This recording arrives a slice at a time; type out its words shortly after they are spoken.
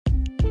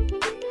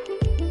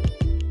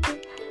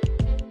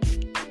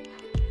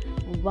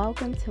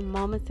Welcome to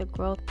Moments of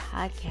Growth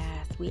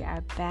podcast. We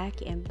are back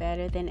and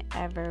better than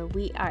ever.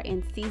 We are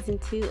in season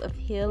 2 of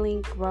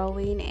healing,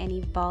 growing, and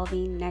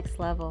evolving next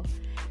level,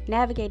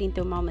 navigating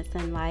through moments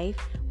in life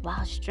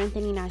while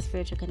strengthening our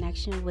spiritual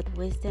connection with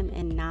wisdom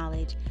and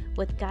knowledge.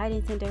 With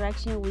guidance and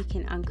direction, we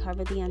can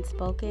uncover the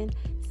unspoken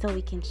so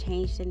we can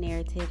change the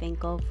narrative and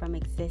go from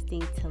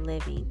existing to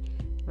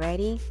living.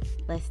 Ready?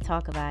 Let's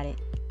talk about it.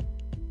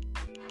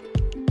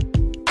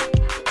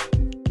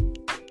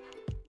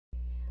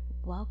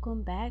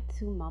 Welcome back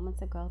to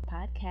Moments of Growth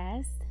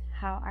podcast.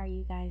 How are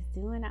you guys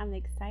doing? I'm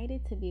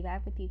excited to be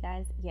back with you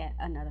guys yet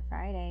another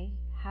Friday.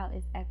 How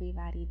is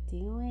everybody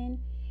doing?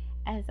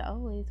 As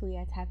always, we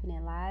are tapping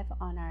in live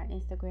on our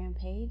Instagram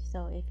page.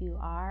 So if you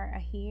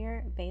are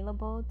here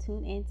available,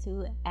 tune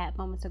into at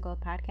Moments of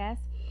Growth podcast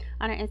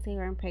on our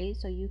Instagram page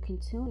so you can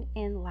tune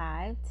in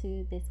live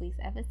to this week's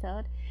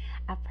episode.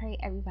 I pray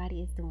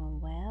everybody is doing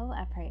well.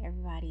 I pray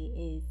everybody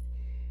is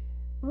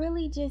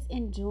really just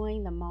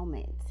enjoying the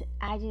moment.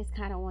 I just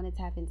kind of want to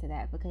tap into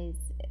that because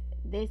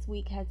this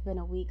week has been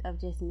a week of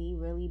just me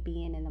really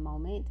being in the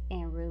moment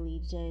and really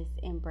just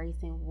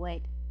embracing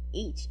what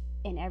each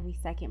and every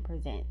second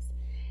presents.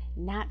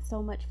 Not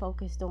so much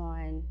focused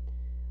on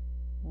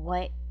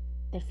what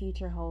the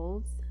future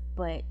holds,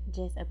 but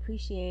just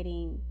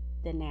appreciating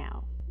the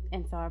now.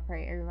 And so I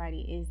pray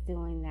everybody is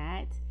doing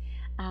that.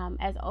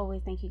 As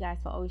always, thank you guys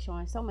for always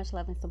showing so much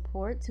love and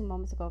support to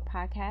Moments Ago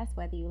podcast,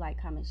 whether you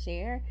like, comment,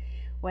 share,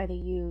 whether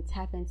you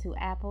tap into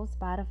Apple,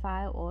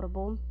 Spotify,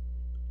 Audible,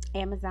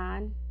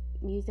 Amazon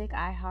Music,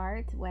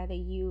 iHeart, whether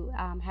you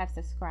have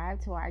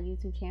subscribed to our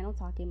YouTube channel,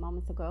 Talking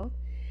Moments of Growth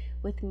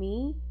with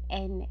me.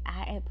 And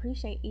I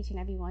appreciate each and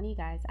every one of you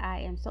guys.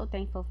 I am so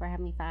thankful for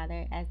Heavenly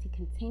Father as He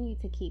continues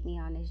to keep me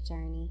on this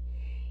journey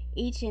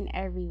each and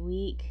every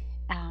week,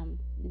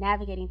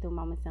 navigating through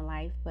moments in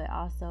life, but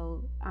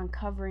also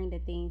uncovering the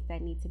things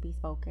that need to be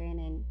spoken,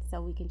 and so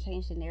we can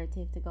change the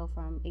narrative to go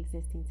from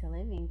existing to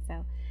living.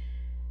 So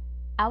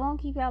I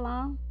won't keep y'all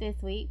long this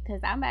week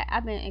because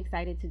I've been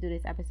excited to do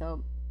this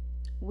episode.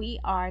 We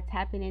are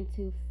tapping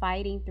into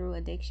fighting through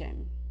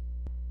addiction.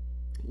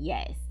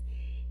 Yes,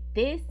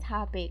 this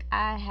topic,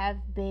 I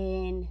have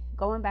been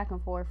going back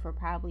and forth for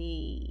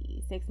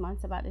probably 6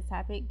 months about this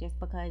topic just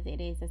because it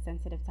is a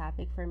sensitive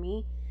topic for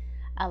me.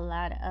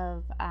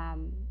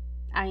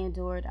 I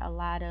endured a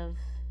lot of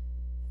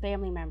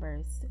family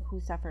members who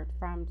suffered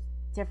from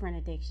different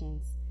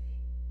addictions,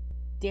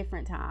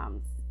 different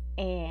times,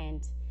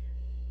 and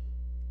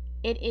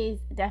it is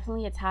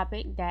definitely a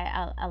topic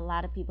that a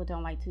lot of people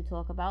don't like to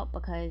talk about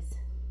because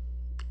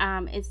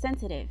it's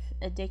sensitive.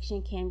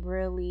 Addiction can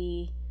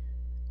really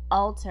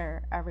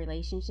alter a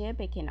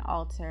relationship. It can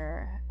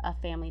alter a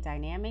family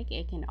dynamic.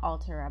 It can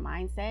alter a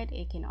mindset.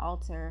 It can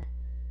alter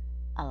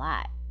a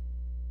lot,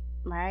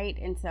 right?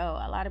 And so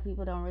a lot of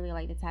people don't really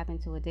like to tap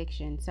into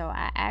addiction. So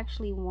I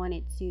actually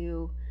wanted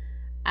to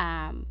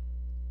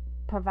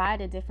provide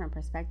a different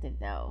perspective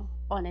though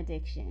on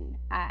addiction.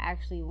 I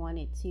actually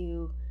wanted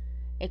to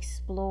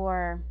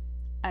explore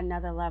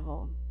another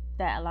level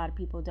that a lot of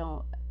people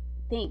don't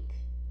think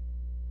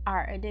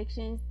are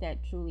addictions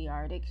that truly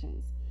are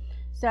addictions.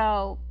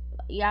 So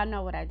y'all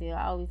know what I do.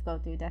 I always go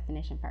through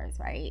definition first,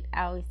 right?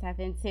 I always tap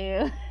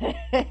into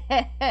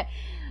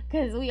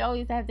because we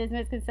always have this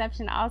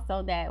misconception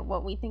also that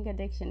what we think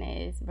addiction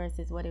is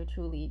versus what it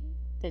truly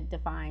the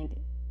defined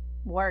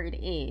word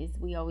is.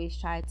 We always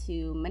try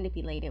to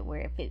manipulate it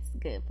where it fits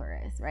good for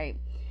us, right?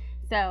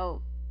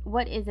 So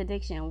what is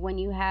addiction? When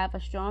you have a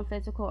strong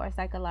physical or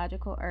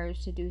psychological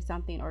urge to do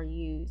something or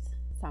use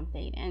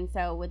something. And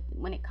so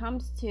when it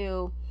comes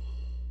to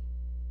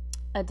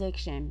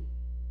addiction,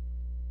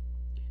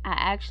 I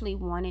actually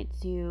wanted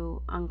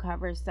to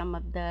uncover some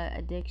of the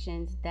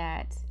addictions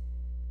that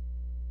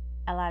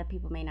a lot of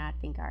people may not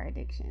think are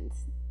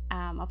addictions.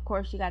 Of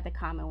course, you got the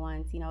common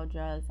ones,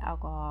 drugs,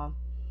 alcohol,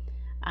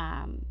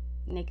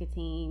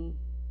 nicotine,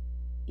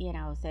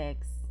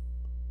 sex,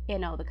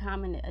 the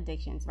common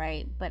addictions,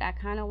 right? But I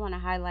kind of want to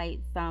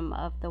highlight some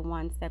of the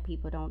ones that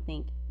people don't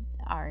think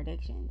are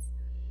addictions.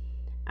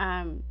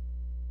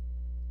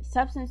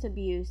 Substance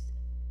abuse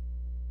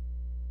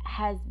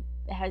has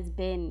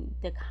been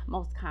the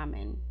most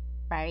common,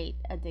 right,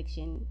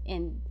 addiction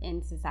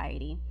in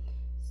society,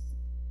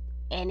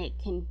 and it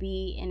can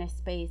be in a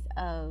space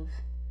of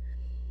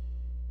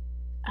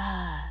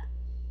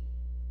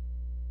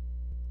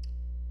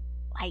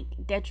like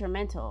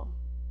detrimental,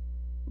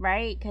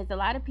 right? Because a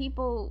lot of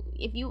people,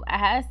 if you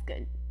ask,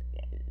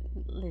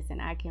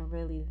 listen,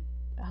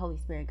 Holy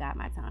Spirit got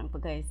my tongue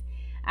because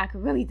I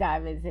could really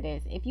dive into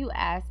this. If you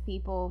ask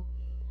people,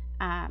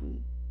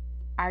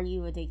 are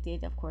you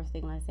addicted? Of course,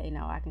 they're going to say,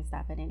 no, I can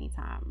stop at any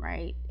time,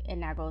 right?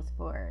 And that goes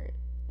for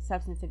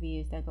substance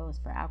abuse, that goes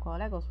for alcohol,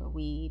 that goes for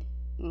weed.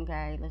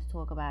 Okay, let's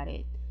talk about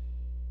it.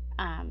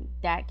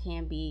 That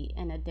can be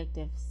an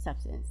addictive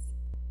substance,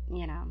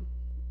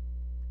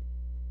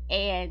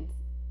 and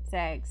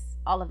sex,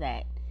 all of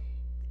that.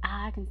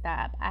 I can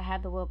stop. I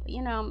have the will.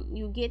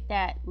 You get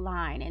that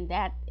line, and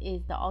that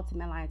is the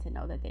ultimate line to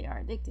know that they are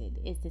addicted,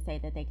 is to say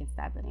that they can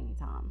stop at any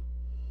time.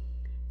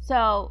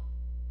 So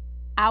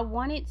I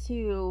wanted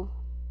to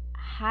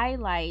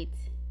highlight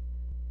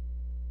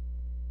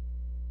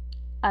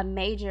a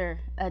major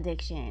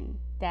addiction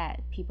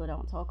that people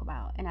don't talk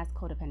about, and that's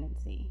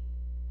codependency.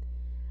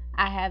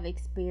 I have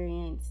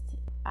experienced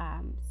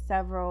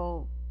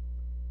several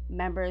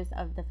members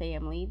of the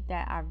family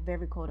that are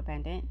very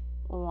codependent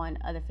on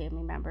other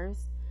family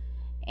members.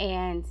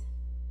 And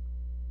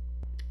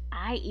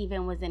I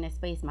even was in a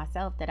space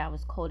myself that I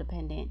was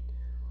codependent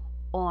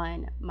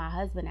on my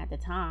husband at the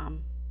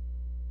time,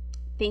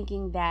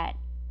 thinking that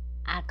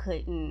I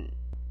couldn't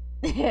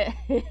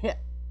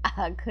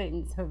I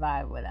couldn't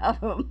survive without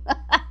him.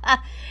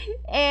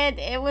 And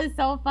it was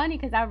so funny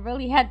because I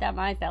really had that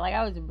mindset. Like,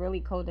 I was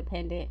really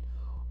codependent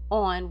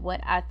on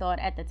what I thought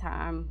at the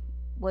time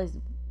was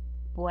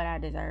what I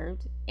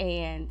deserved,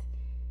 and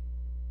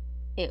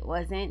it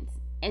wasn't.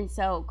 And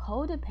so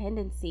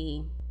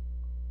codependency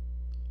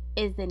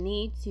is the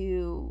need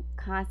to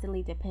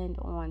constantly depend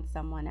on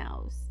someone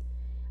else.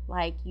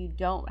 Like, you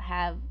don't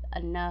have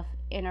enough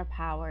inner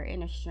power,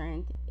 inner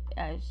strength,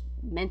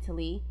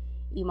 mentally,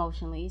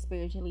 emotionally,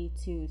 spiritually,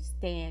 to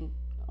stand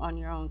on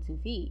your own 2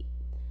 feet.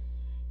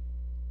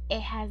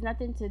 It has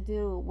nothing to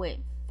do with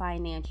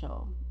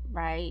financial,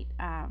 right?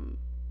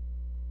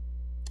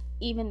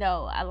 Even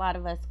though a lot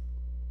of us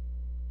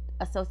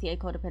associate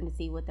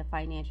codependency with the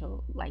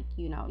financial, like,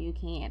 you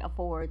can't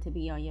afford to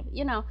be on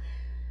your,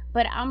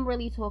 but I'm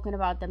really talking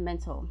about the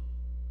mental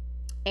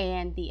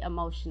and the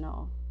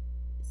emotional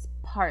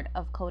part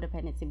of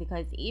codependency,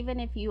 because even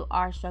if you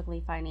are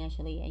struggling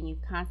financially and you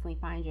constantly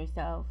find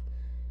yourself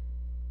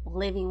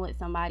living with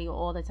somebody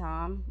all the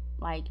time,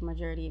 like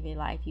majority of your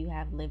life you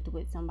have lived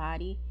with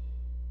somebody,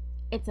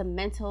 it's a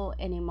mental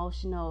and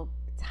emotional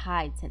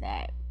tie to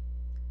that.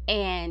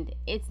 And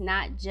it's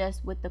not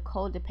just with the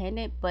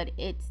codependent, but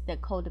it's the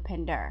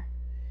codepender,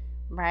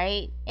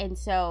 right? And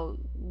so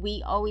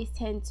we always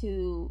tend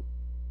to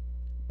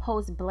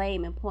post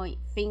blame and point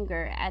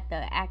finger at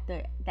the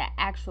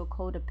actual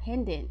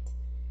codependent,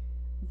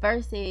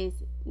 versus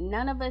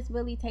none of us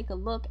really take a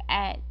look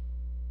at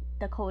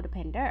the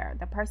codepender,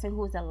 the person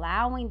who's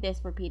allowing this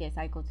repeated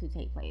cycle to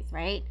take place,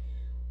 right?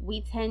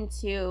 We tend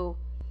to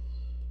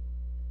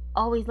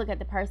always look at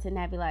the person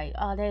that be like,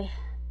 oh,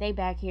 they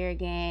back here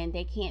again,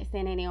 they can't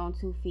stand on their own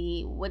 2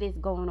 feet, what is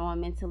going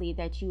on mentally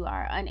that you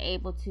are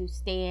unable to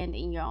stand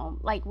in your own,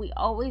 like, we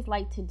always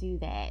like to do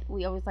that.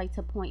 We always like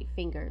to point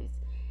fingers,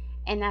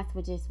 and that's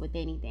with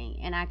anything.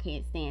 And I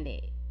can't stand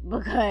it,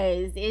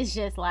 because it's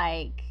just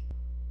like,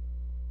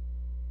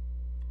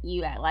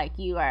 you act like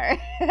you are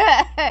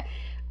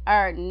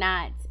are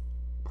not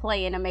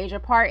playing a major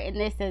part in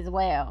this as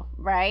well,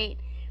 right?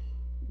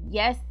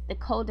 Yes, the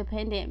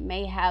codependent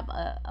may have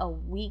a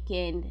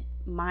weakened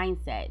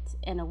mindset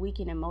and a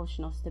weakened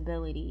emotional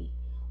stability,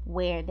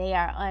 where they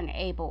are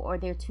unable, or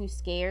they're too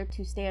scared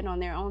to stand on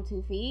their own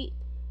 2 feet.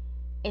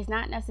 It's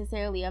not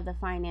necessarily of the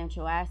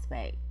financial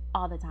aspect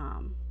all the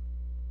time.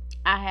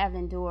 I have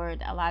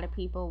endured a lot of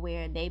people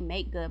where they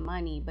make good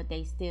money, but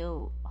they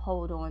still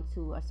hold on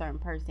to a certain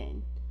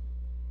person,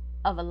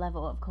 of a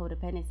level of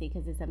codependency,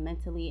 because it's a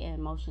mentally and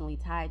emotionally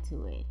tied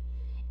to it.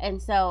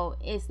 And so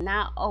it's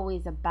not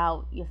always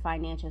about your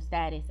financial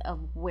status of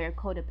where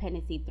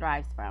codependency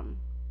thrives from.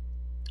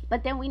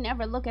 But then we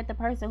never look at the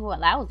person who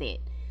allows it.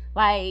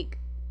 Like,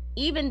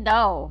 even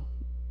though,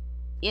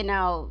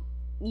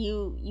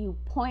 you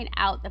point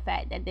out the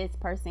fact that this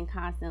person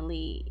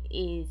constantly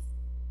is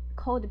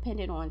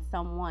codependent on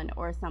someone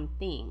or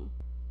something,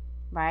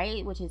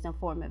 right? Which is a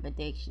form of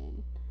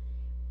addiction.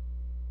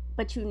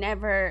 But you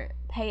never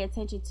pay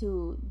attention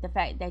to the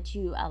fact that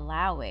you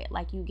allow it.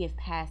 Like, you give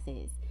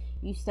passes.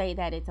 You say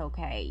that it's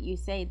okay. You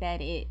say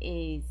that it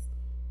is,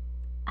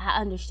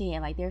 I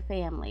understand, like, they're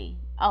family.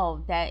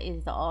 Oh, that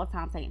is the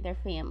all-time saying, they're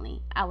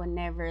family. I would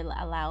never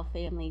allow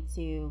family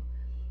to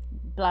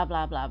blah,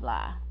 blah, blah,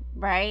 blah,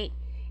 right?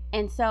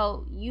 And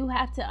so you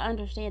have to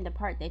understand the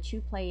part that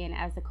you play in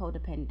as a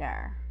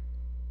codepender.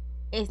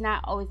 It's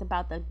not always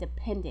about the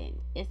dependent.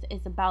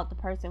 It's about the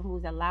person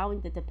who's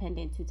allowing the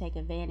dependent to take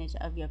advantage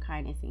of your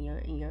kindness and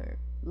your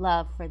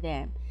love for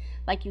them.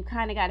 Like, you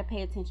kind of got to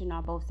pay attention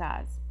on both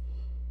sides.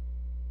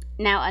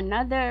 Now,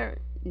 another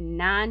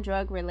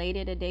non-drug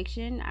related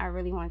addiction I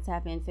really want to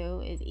tap into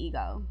is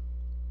ego.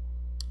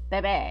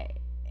 Baby.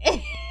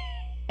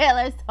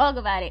 Let's talk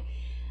about it.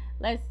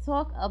 Let's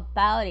talk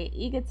about it.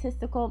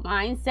 Egotistical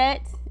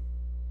mindset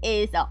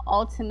is the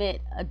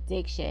ultimate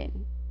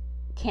addiction.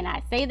 Can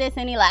I say this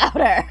any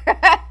louder?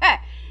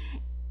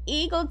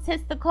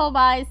 Egotistical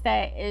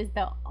mindset is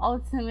the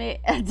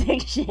ultimate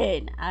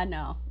addiction. I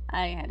know.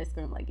 I ain't had to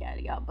scream like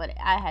that, y'all, but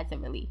I had to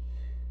really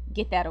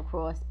get that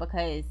across,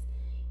 because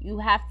you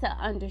have to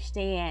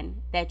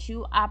understand that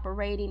you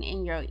operating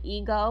in your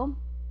ego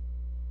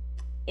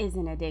is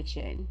an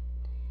addiction.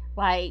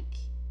 Like,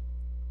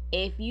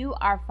 if you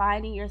are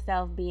finding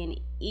yourself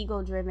being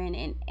ego driven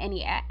in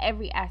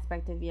every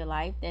aspect of your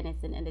life, then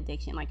it's an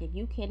addiction. Like, if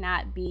you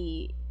cannot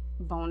be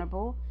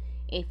vulnerable,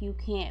 if you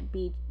can't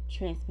be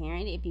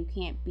transparent, if you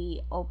can't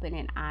be open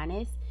and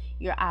honest,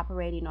 you're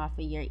operating off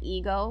of your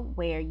ego,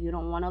 where you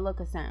don't want to look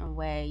a certain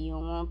way, you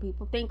don't want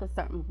people to think a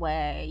certain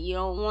way, you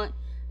don't want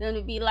them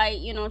to be like,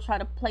 try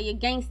to play a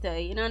gangster,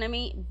 you know what I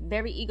mean?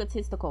 Very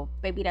egotistical.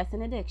 Baby, that's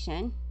an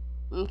addiction,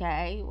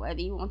 okay?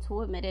 Whether you want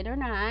to admit it or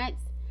not,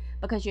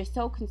 because you're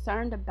so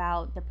concerned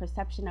about the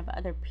perception of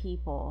other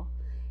people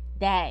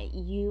that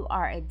you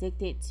are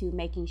addicted to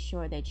making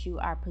sure that you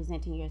are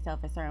presenting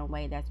yourself a certain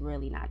way that's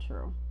really not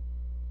true.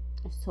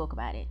 Let's talk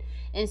about it.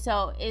 And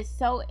so it's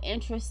so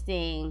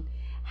interesting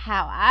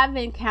how I've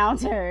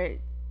encountered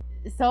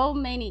so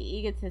many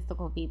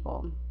egotistical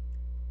people.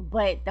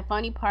 But the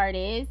funny part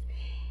is,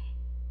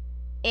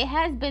 it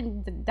has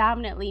been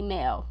dominantly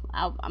male.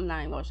 I'm not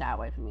even going to shy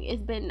away from it.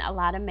 It's been a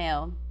lot of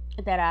male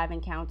that I've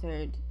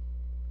encountered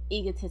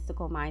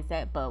egotistical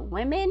mindset. But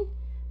women,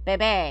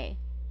 baby,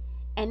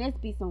 and it's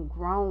be some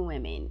grown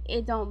women.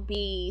 It don't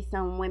be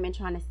some women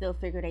trying to still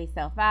figure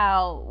themselves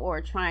out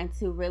or trying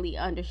to really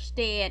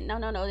understand. No.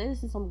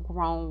 This is some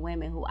grown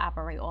women who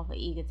operate off of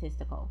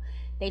egotistical.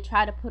 They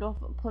try to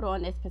put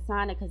on this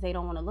persona because they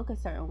don't want to look a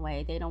certain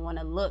way. They don't want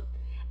to look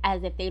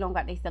as if they don't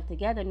got their stuff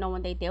together,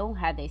 knowing they don't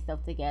have their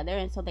stuff together.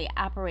 And so they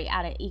operate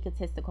out of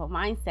egotistical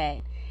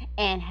mindset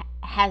and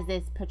has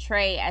this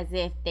portray as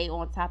if they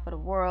on top of the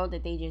world,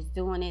 that they just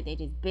doing it, they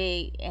just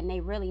big, and they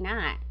really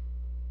not.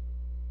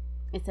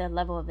 It's a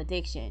level of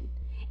addiction.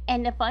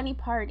 And the funny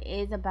part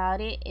is about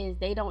it is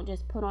they don't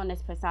just put on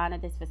this persona,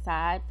 this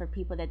facade for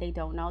people that they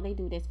don't know. They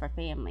do this for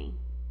family.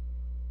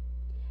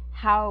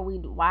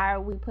 Why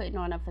are we putting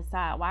on a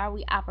facade? Why are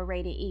we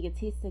operating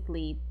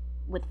egotistically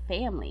with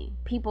family?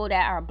 People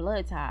that are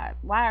blood tied.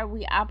 Why are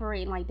we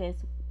operating like this?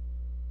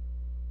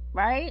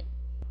 Right?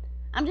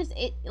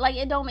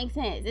 It don't make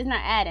sense. It's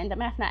not adding. The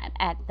math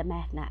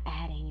not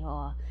adding,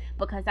 y'all.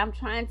 Because I'm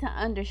trying to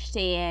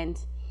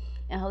understand.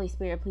 And Holy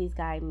Spirit, please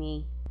guide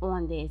me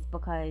on this,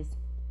 because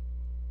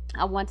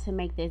I want to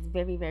make this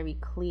very, very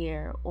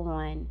clear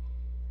on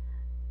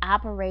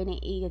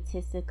operating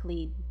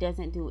egotistically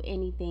doesn't do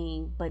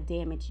anything but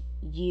damage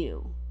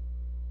you.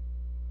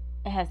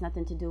 It has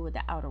nothing to do with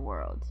the outer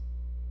world.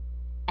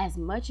 As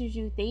much as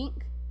you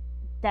think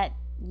that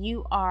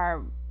you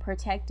are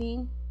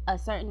protecting a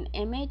certain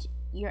image,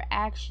 you're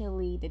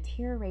actually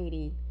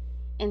deteriorating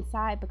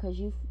inside because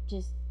you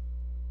just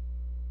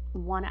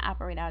want to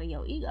operate out of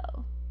your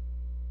ego.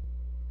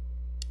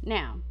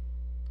 Now,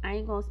 I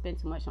ain't gonna spend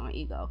too much on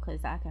ego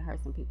because I can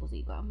hurt some people's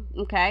ego.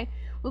 Okay,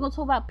 we're gonna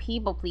talk about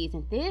people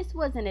pleasing. This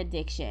was an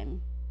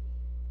addiction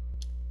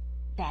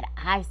that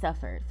I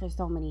suffered for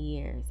so many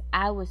years.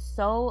 I was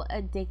so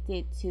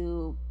addicted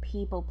to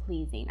people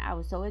pleasing. I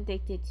was so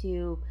addicted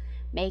to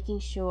making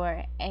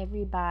sure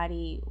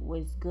everybody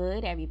was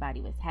good, everybody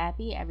was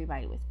happy,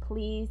 everybody was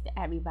pleased,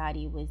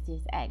 everybody was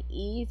just at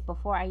ease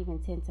before I even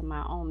tend to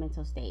my own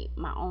mental state,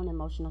 my own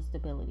emotional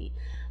stability,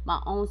 my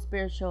own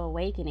spiritual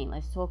awakening.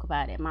 Let's talk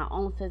about it. My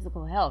own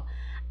physical health.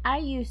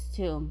 I'm just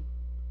going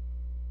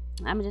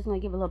to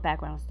give a little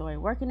background story.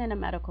 Working in the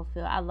medical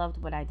field, I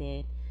loved what I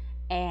did.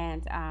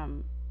 And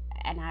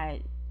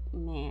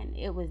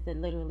it was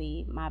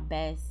literally my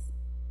best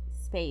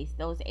space.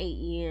 Those 8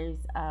 years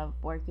of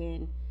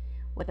working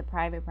with a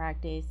private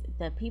practice,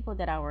 the people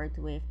that I worked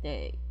with,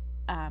 the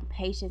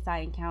patients I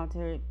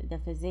encountered, the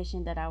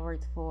physician that I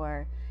worked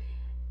for,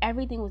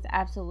 everything was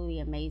absolutely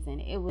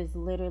amazing. It was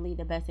literally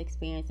the best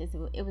experience.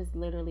 It was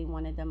literally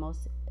one of the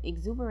most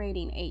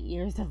exuberating 8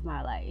 years of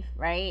my life,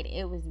 right?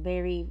 It was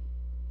very,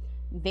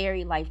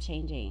 very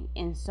life-changing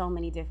in so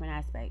many different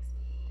aspects.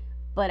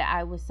 But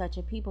I was such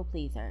a people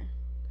pleaser.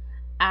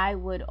 I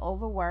would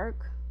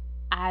overwork.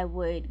 I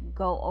would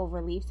go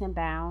over leaps and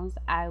bounds.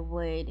 I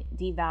would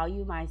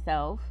devalue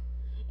myself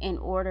in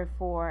order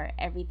for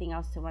everything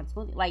else to run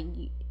smoothly. Like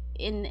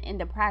in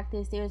the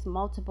practice, there's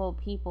multiple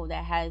people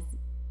that has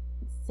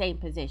same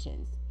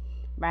positions,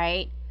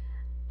 right?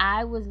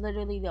 I was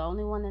literally the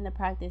only one in the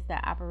practice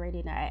that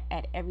operated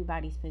at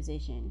everybody's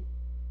position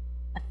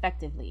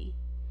effectively.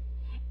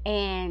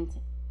 And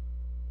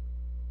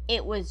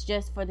it was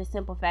just for the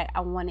simple fact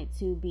I wanted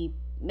to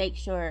make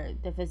sure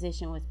the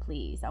physician was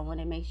pleased. I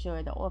wanted to make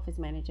sure the office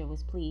manager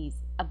was pleased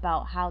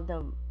about how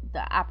the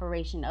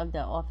operation of the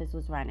office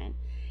was running.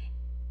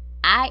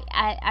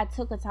 I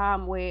took a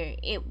time where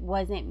it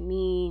wasn't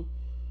me.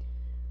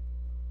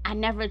 I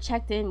never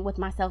checked in with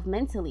myself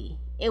mentally.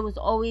 It was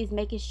always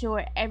making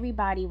sure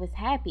everybody was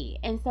happy.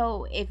 And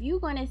so if you're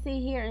going to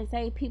sit here and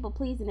say people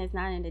pleasing is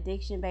not an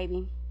addiction,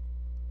 baby,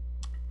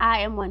 I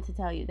am one to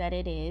tell you that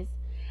it is.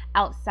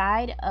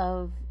 Outside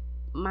of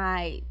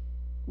my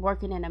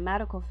working in the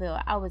medical field,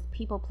 I was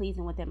people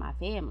pleasing within my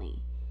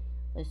family.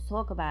 Let's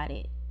talk about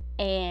it.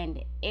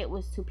 And it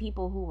was to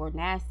people who were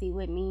nasty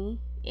with me.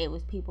 It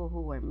was people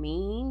who were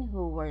mean,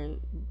 who were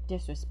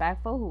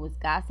disrespectful, who was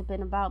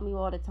gossiping about me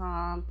all the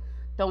time,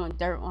 throwing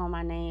dirt on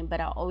my name. But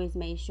I always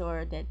made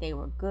sure that they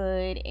were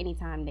good.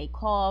 Anytime they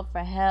called for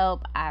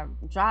help, I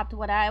dropped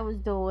what I was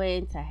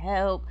doing to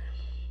help.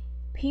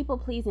 People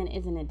pleasing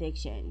is an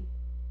addiction.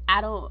 I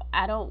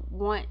don't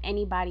want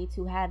anybody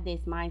to have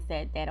this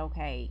mindset that,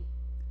 okay,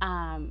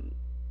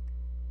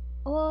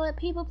 Well,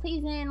 people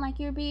pleasing, like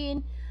you're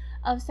being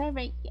a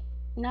servant.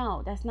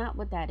 No, that's not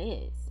what that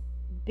is.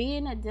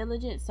 Being a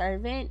diligent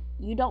servant,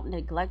 you don't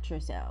neglect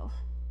yourself.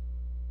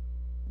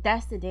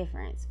 That's the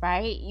difference,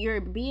 right?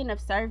 You're being a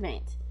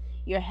servant.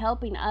 You're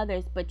helping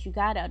others, but you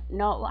gotta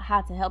know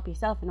how to help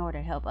yourself in order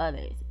to help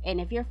others. And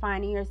if you're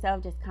finding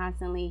yourself just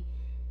constantly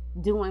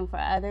doing for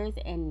others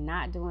and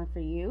not doing for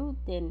you,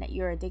 then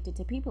you're addicted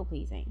to people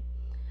pleasing.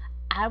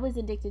 I was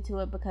addicted to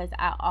it because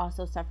I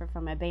also suffered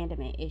from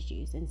abandonment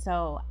issues. And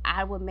so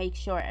I would make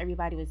sure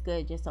everybody was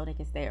good just so they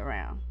could stay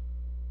around.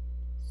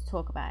 Let's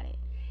talk about it.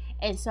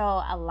 And so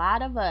a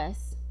lot of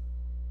us,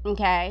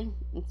 okay,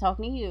 I'm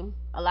talking to you,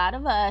 a lot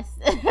of us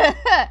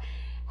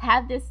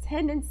have this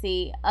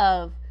tendency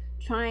of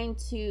trying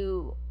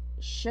to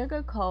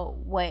sugarcoat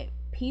what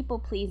people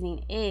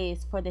pleasing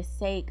is for the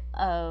sake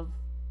of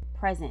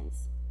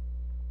presence.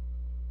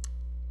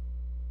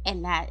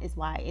 And that is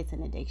why it's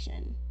an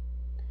addiction.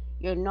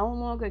 You're no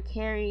longer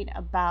carried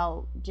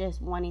about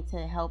just wanting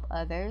to help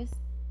others.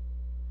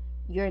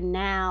 You're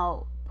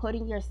now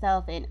putting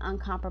yourself in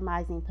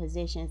uncompromising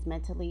positions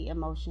mentally,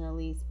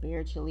 emotionally,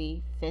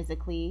 spiritually,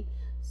 physically,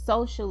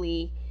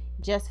 socially,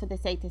 just for the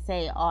sake to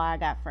say, oh, I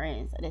got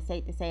friends, or the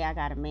sake to say I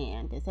got a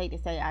man, the sake to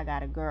say I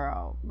got a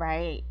girl,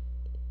 right?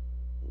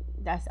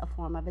 That's a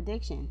form of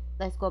addiction.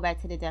 Let's go back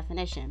to the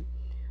definition.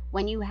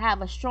 When you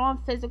have a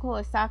strong physical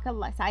or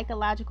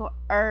psychological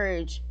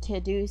urge to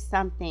do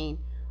something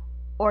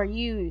or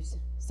use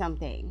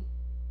something.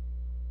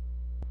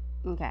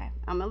 Okay,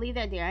 I'm gonna leave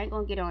that there. I ain't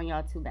gonna get on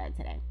y'all too bad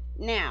today.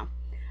 Now,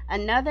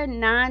 another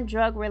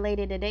non-drug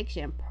related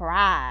addiction,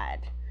 pride.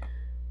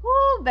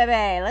 Woo,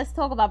 baby, let's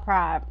talk about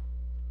pride.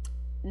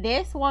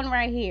 This one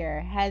right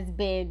here has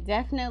been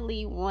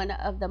definitely one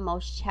of the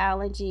most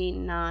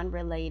challenging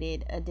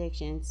non-related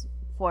addictions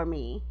for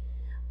me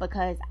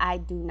because I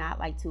do not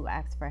like to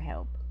ask for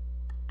help.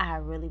 I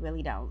really,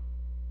 really don't.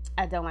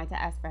 I don't like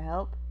to ask for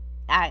help.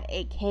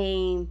 It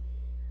came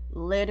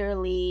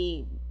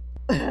literally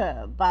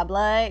by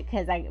blood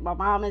because my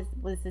mom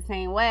was the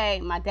same way,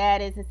 my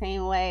dad is the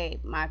same way,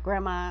 my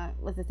grandma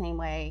was the same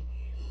way.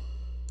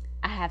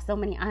 I have so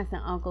many aunts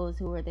and uncles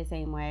who are the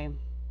same way.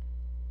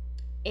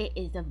 It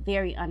is a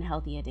very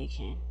unhealthy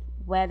addiction,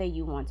 whether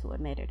you want to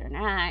admit it or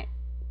not.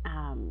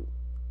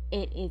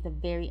 It is a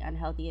very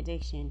unhealthy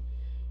addiction.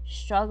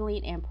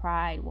 Struggling in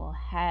pride will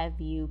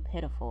have you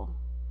pitiful.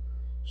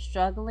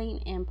 Struggling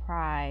in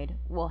pride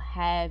will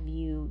have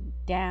you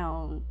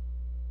down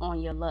on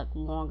your luck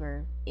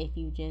longer if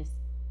you just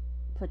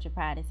put your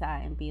pride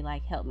aside and be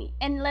like, help me.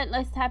 And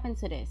let's tap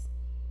into this.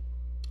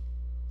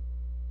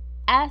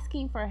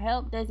 Asking for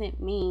help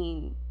doesn't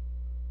mean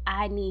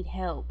I need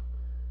help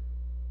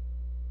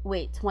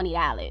with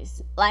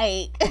 $20.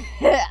 Like,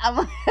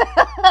 oh,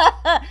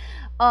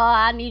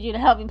 I need you to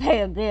help me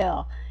pay a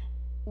bill.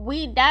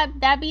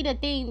 That be the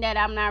thing that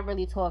I'm not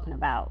really talking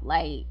about.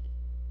 Like,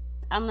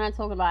 I'm not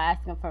talking about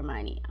asking for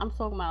money. I'm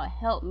talking about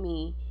help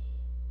me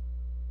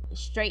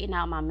straighten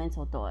out my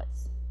mental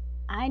thoughts.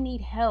 I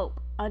need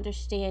help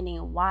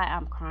understanding why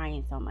I'm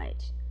crying so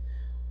much.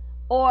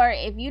 Or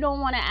if you don't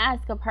want to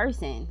ask a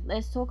person,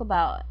 let's talk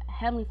about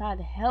Heavenly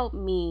Father, help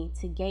me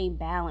to gain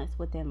balance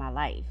within my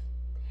life.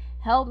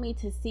 Help me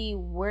to see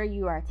where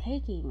you are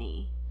taking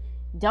me.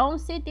 Don't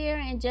sit there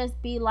and just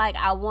be like,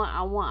 I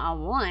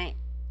want.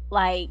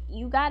 Like,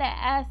 you gotta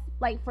ask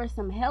like for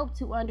some help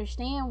to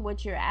understand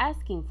what you're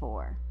asking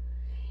for.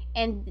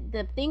 And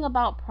the thing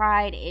about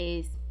pride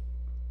is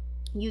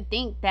you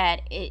think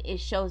that it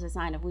shows a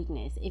sign of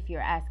weakness if you're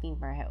asking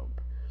for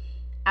help.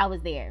 I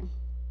was there.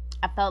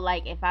 I felt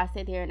like if I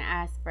sit there and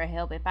ask for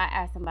help, if I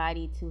ask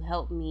somebody to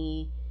help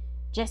me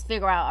just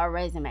figure out a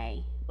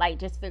resume, like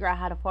just figure out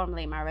how to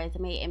formulate my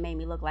resume, it made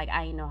me look like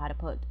I didn't know how to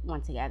put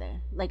one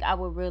together. Like I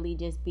would really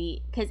just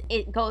be, because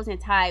it goes in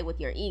tie with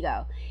your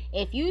ego.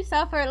 If you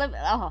suffer,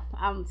 oh,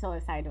 I'm so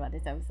excited about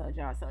this episode,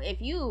 y'all. So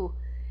if you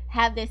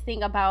have this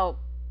thing about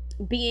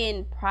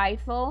being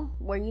prideful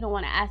where you don't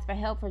want to ask for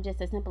help for just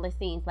the simplest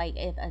things, like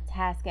if a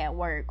task at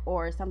work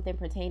or something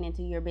pertaining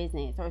to your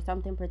business or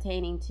something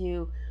pertaining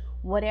to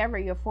whatever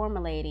you're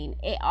formulating,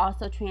 it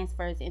also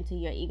transfers into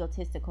your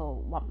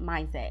egotistical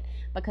mindset.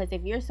 Because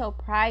if you're so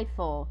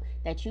prideful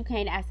that you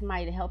can't ask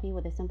somebody to help you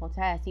with a simple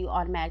task, you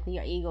automatically,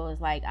 your ego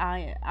is like,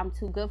 I'm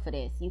too good for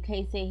this. You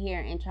can't sit here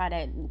and try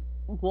to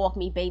walk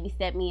me, baby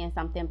step me in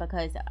something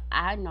because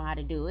I know how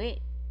to do it.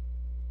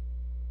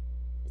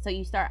 So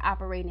you start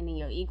operating in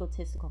your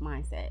egotistical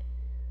mindset.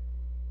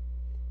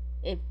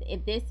 If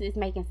this is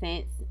making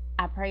sense,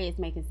 I pray it's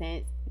making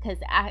sense, because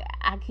I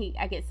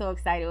get so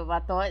excited with my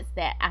thoughts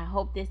that I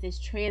hope this is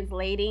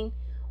translating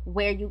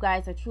where you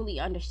guys are truly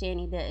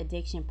understanding the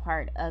addiction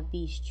part of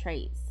these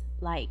traits,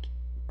 like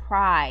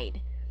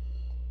pride.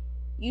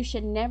 You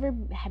should never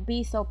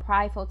be so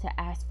prideful to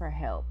ask for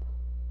help.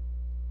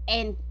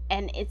 And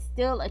it's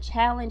still a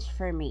challenge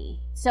for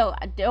me. So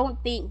I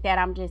don't think that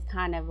I'm just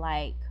kind of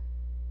like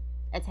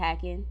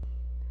attacking,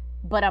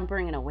 but I'm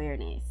bringing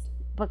awareness,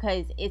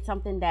 because it's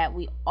something that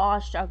we all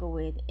struggle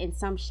with in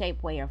some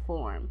shape, way, or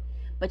form.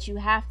 But you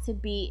have to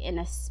be in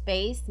a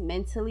space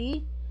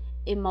mentally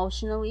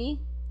emotionally,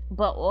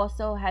 but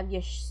also have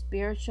your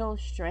spiritual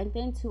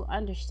strengthened to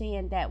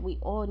understand that we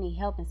all need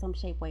help in some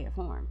shape, way, or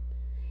form.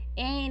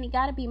 And it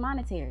gotta be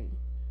monetary.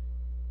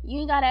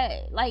 You ain't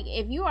gotta, like,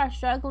 if you are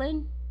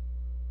struggling,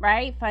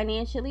 right,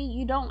 financially,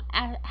 you don't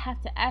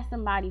have to ask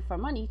somebody for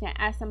money. You can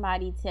ask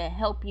somebody to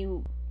help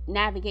you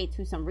navigate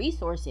to some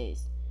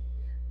resources.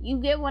 You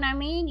get what I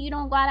mean? You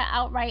don't gotta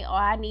outright, oh,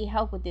 I need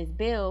help with this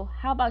bill.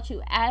 How about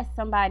you ask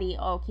somebody,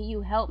 oh, can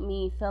you help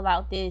me fill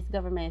out this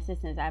government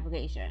assistance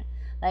application?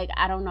 Like,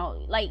 I don't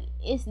know. Like,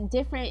 it's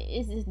different.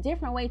 It's this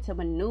different way to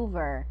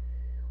maneuver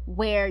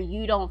where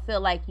you don't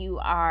feel like you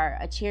are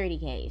a charity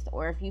case,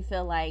 or if you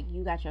feel like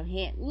you got your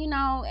hand,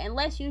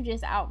 unless you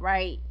just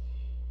outright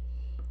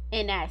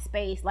in that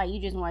space, like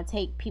you just want to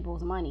take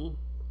people's money,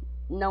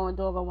 knowing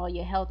doggone well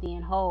you're healthy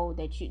and whole,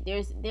 that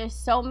there's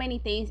so many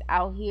things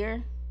out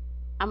here.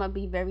 I'm gonna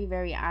be very,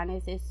 very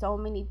honest. There's so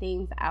many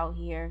things out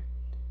here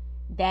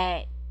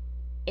that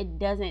it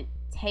doesn't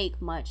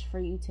take much for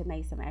you to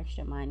make some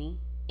extra money.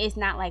 It's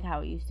not like how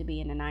it used to be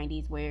in the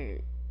 90s where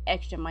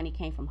extra money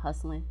came from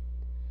hustling.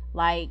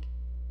 Like,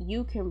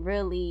 you can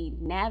really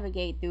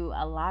navigate through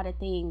a lot of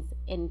things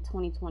in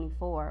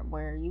 2024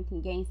 where you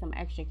can gain some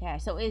extra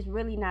cash. So it's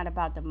really not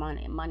about the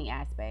money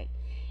aspect.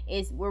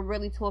 We're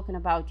really talking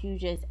about you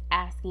just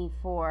asking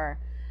for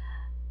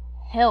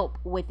help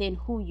within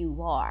who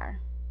you are.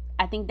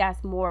 I think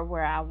that's more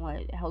where I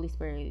want Holy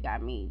Spirit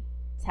got me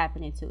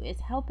tapping into.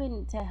 It's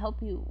helping to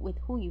help you with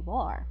who you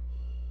are.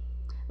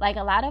 Like,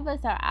 a lot of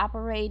us are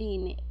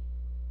operating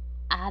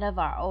out of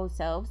our old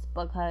selves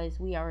because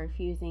we are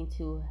refusing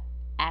to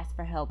ask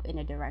for help in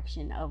the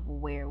direction of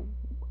where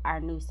our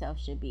new self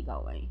should be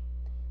going.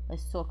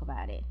 Let's talk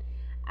about it.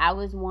 I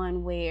was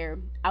one where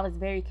I was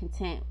very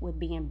content with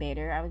being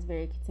bitter. I was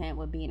very content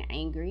with being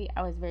angry.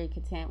 I was very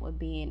content with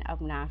being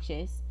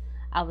obnoxious.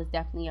 I was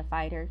definitely a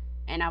fighter.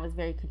 And I was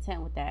very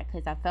content with that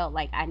because I felt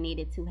like I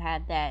needed to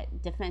have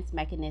that defense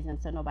mechanism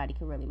so nobody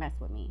could really mess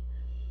with me.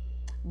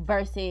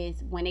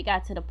 Versus when it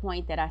got to the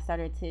point that I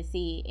started to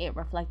see it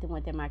reflecting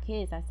within my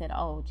kids, I said,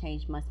 oh,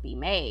 change must be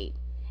made.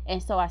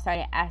 And so I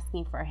started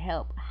asking for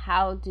help.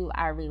 How do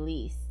I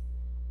release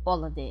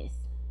all of this?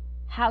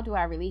 How do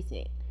I release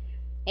it?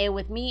 And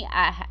with me,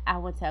 I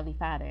went to Heavenly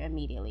Father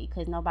immediately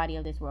because nobody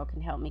of this world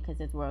can help me because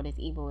this world is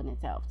evil in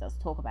itself. So let's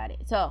talk about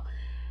it. So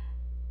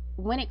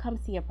when it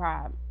comes to your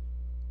pride,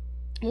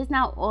 it's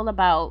not all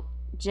about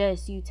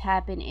just you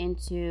tapping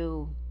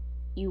into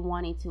you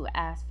wanting to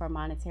ask for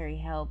monetary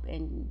help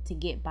and to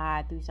get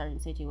by through certain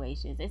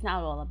situations. It's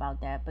not all about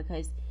that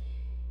because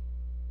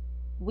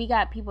we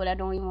got people that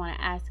don't even want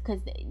to ask,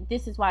 because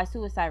this is why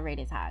suicide rate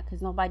is high,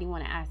 because nobody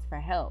want to ask for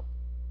help.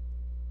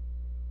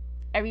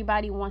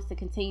 Everybody wants to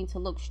continue to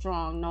look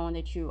strong knowing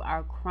that you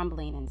are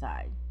crumbling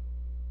inside.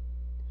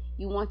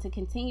 You want to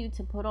continue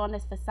to put on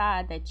this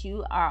facade that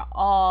you are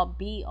all,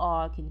 be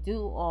all, can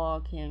do all,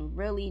 can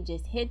really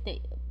just hit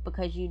the,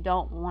 because you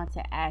don't want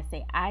to ask,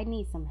 say, I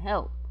need some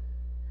help.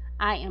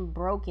 I am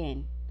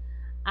broken.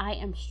 I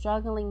am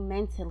struggling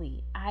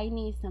mentally. I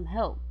need some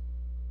help.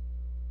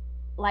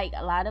 Like,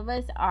 a lot of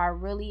us are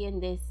really in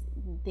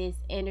this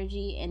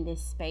energy and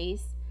this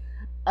space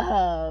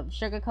of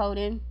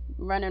sugarcoating,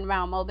 running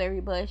around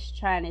Mulberry Bush,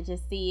 trying to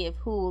just see if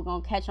who are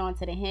going to catch on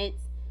to the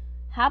hints.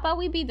 How about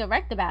we be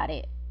direct about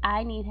it?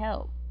 I need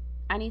help.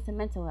 I need some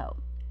mental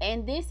help.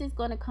 And this is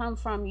going to come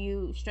from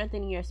you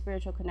strengthening your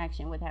spiritual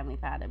connection with Heavenly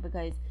Father,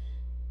 because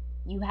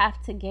you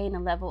have to gain a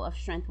level of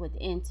strength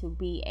within to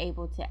be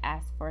able to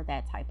ask for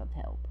that type of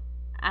help.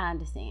 I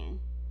understand.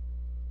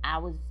 I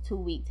was too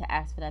weak to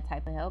ask for that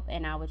type of help,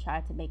 and I would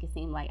try to make it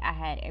seem like I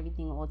had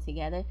everything all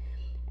together,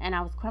 and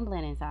I was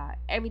crumbling inside.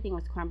 Everything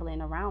was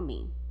crumbling around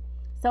me.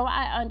 So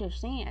I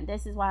understand.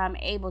 This is why I'm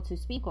able to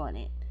speak on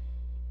it,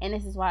 and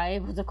this is why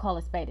I'm able to call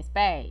a spade a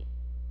spade.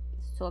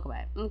 Let's talk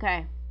about it.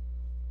 Okay.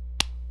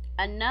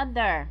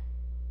 Another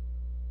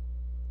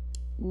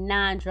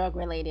non-drug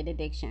related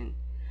addiction.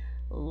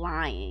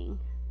 Lying.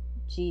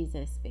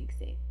 Jesus, fix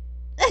it.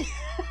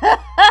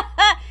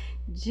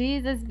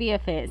 Jesus be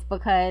offense,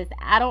 because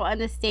I don't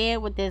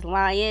understand with this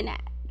lying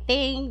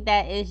thing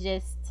that is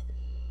just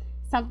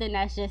something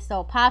that's just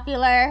so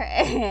popular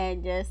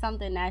and just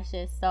something that's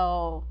just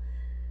so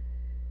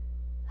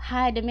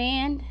high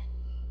demand.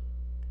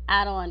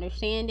 I don't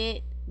understand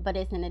it, but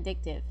it's an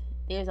addictive.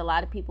 There's a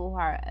lot of people who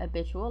are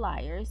habitual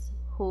liars,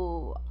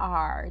 who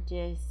are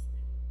just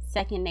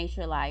second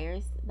nature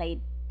liars.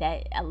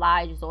 That a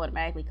lie just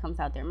automatically comes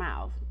out their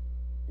mouth.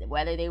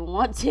 Whether they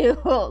want to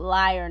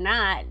lie or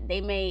not,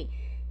 they may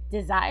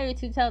desire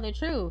to tell the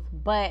truth,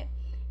 but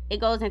it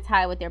goes in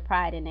tie with their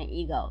pride and their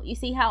ego. You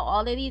see how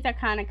all of these are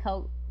kind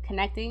of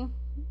connecting?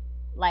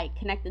 Like,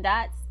 connect the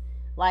dots?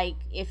 Like,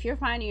 if you're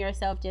finding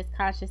yourself just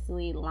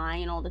consciously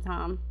lying all the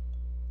time,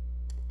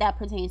 that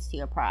pertains to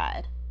your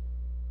pride,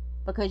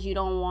 because you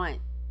don't want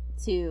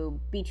to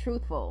be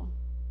truthful.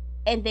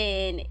 And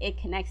then it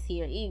connects to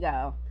your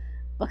ego,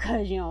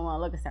 because you don't want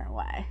to look a certain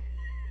way.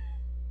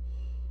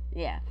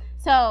 Yeah.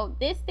 So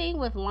this thing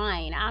with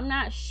lying, I'm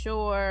not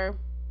sure.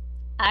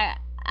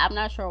 I'm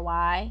not sure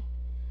why.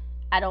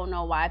 I don't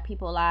know why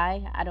people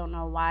lie. I don't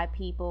know why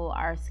people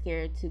are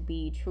scared to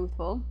be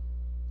truthful.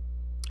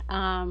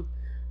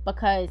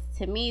 Because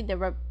to me,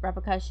 the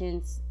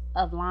repercussions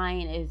of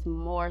lying is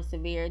more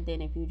severe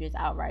than if you just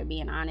outright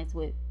being honest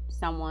with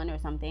someone or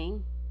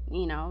something.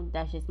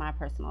 That's just my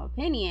personal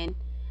opinion.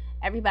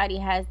 Everybody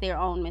has their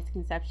own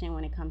misconception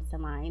when it comes to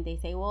lying. They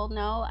say, well,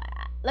 no,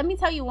 let me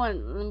tell you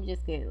one. Let me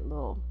just get a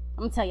little.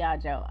 I'm gonna tell y'all,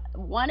 Joe.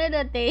 One of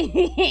the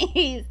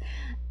things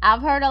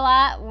I've heard a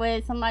lot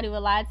when somebody would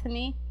lie to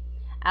me,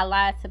 I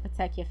lied to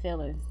protect your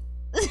feelings.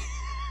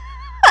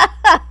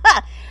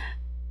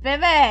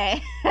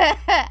 Baby,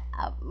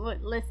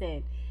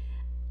 listen.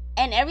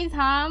 And every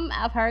time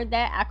I've heard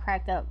that, I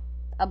cracked up,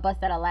 I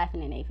busted out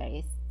laughing in their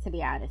face, to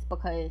be honest,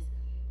 because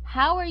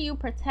how are you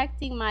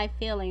protecting my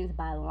feelings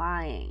by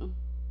lying?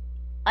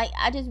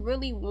 I just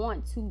really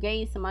want to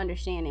gain some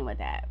understanding with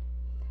that.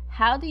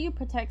 How do you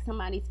protect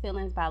somebody's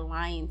feelings by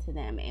lying to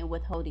them and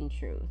withholding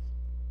truth?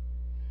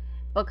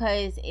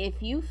 Because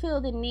if you feel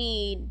the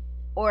need,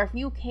 or if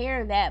you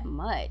care that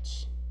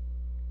much,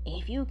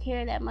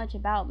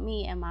 about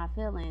me and my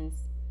feelings,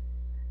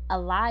 a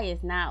lie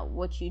is not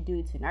what you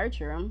do to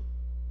nurture them.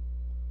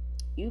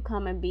 You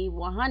come and be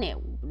 100,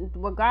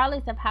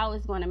 regardless of how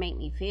it's going to make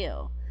me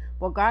feel,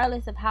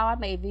 regardless of how I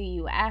may view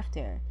you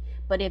after.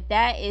 But if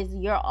that is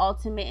your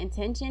ultimate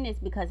intention, it's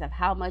because of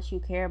how much you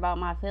care about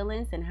my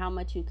feelings and how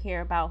much you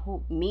care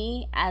about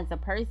me as a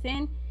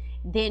person,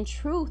 then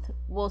truth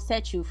will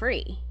set you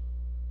free.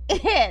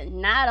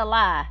 Not a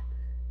lie.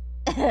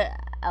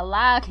 A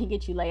lie can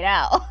get you laid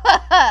out.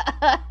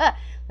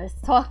 Let's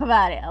talk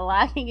about it. A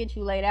lie can get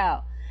you laid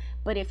out.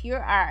 But if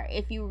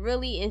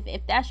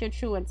that's your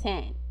true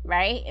intent,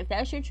 right? If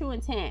that's your true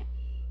intent,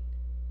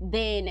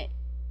 then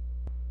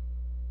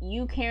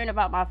you caring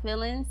about my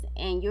feelings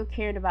and you're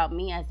caring about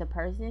me as a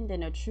person, then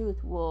the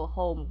truth will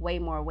hold way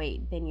more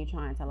weight than you're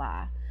trying to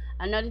lie.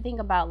 Another thing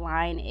about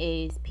lying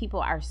is people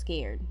are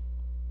scared.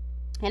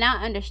 And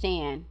I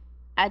understand.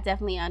 I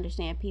definitely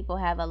understand people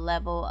have a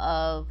level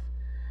of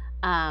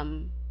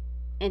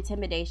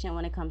intimidation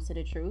when it comes to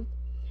the truth.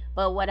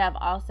 But what I've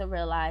also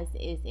realized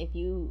is if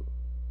you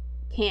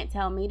can't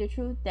tell me the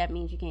truth, that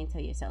means you can't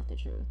tell yourself the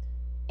truth.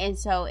 And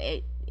so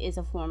it is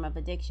a form of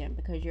addiction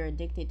because you're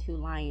addicted to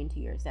lying to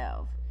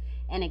yourself.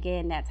 And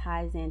again, that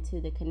ties into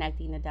the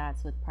connecting the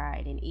dots with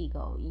pride and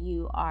ego.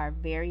 You are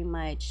very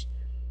much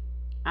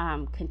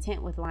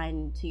content with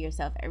lying to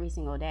yourself every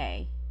single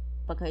day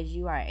because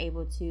you are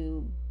able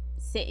to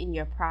sit in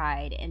your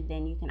pride, and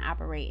then you can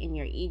operate in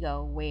your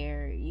ego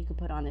where you can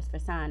put on this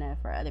persona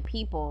for other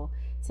people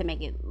to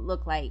make it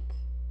look like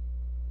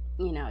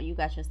you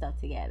got your stuff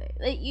together.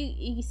 Like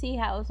you see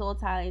how it's all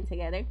tying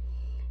together.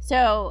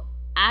 So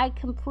I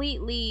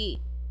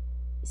completely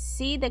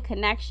see the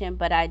connection,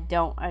 but I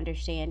don't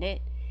understand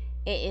it.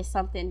 It is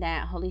something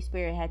that Holy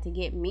Spirit had to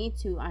get me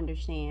to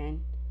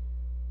understand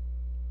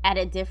at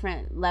a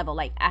different level.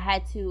 Like I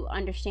had to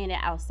understand it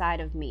outside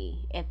of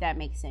me, if that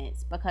makes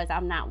sense, because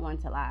I'm not one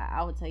to lie.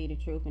 I will tell you the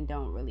truth and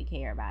don't really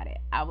care about it.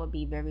 I will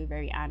be very,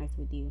 very honest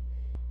with you.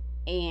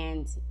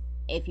 And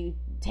if you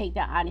take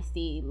the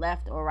honesty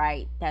left or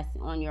right, that's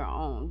on your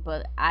own.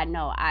 But I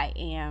know I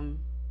am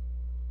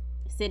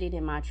seated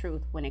in my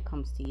truth when it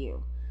comes to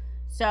you.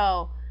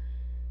 So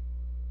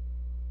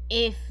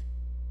if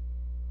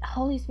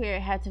Holy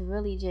Spirit had to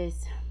really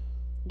just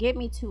get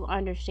me to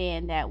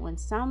understand that when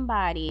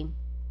somebody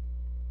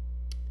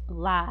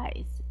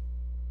lies,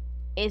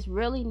 it's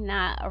really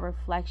not a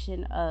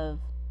reflection of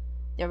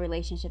the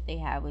relationship they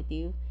have with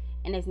you,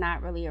 and it's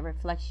not really a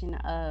reflection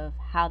of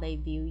how they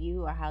view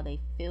you or how they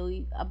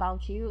feel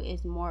about you.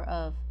 It's more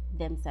of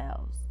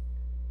themselves,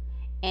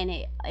 and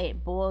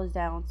it boils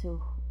down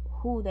to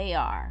who they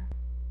are,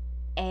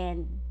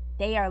 and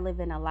they are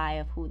living a lie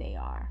of who they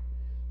are.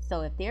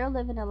 So if they're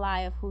living a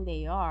lie of who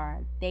they are,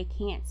 they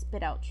can't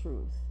spit out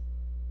truth.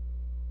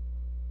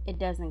 It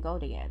doesn't go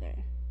together.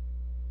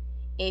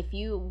 If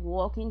you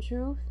walk in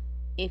truth,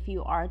 if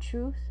you are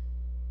truth,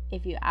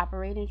 if you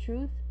operate in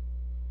truth,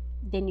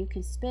 then you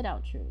can spit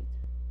out truth.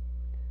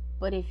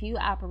 But if you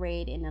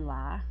operate in a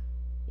lie,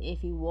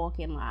 if you walk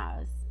in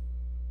lies,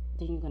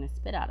 then you're going to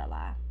spit out a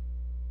lie.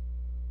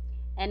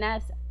 And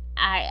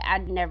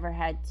I never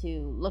had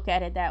to look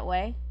at it that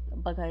way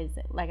because,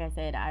 like I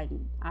said,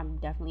 I'm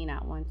definitely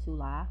not one to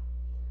lie.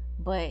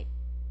 But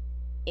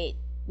it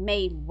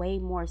made way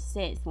more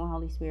sense when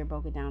Holy Spirit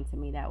broke it down to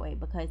me that way,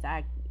 because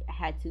I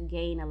had to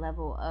gain a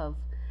level of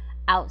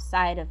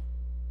outside of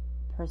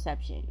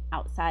perception,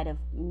 outside of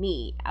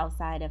me,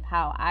 outside of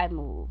how I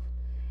move,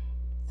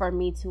 for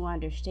me to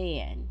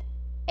understand.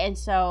 And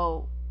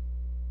so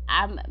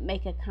I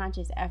make a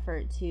conscious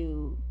effort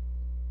to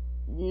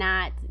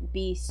not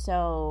be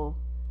so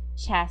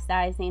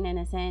chastising in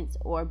a sense,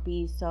 or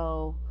be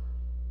so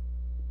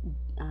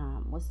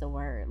what's the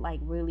word, like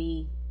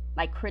really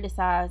like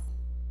criticize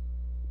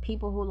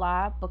people who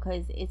lie,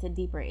 because it's a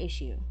deeper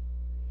issue.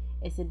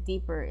 It's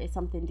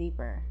something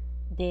deeper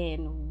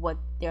than what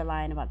they're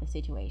lying about the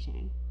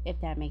situation, if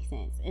that makes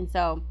sense. And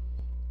so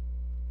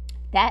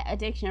that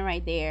addiction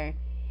right there,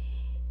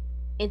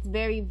 it's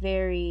very,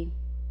 very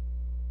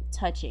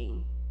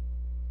touching,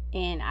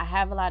 and I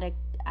have a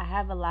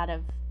lot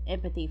of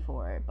empathy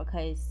for it,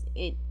 because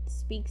it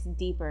speaks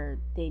deeper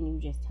than you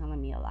just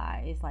telling me a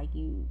lie. It's like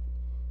you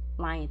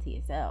lying to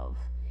yourself.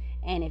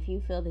 And if you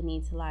feel the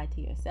need to lie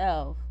to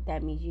yourself,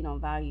 that means you don't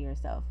value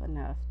yourself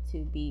enough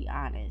to be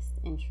honest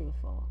and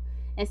truthful.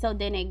 And so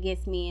then it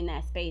gets me in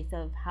that space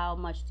of, how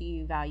much do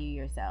you value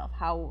yourself?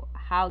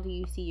 How do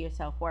you see your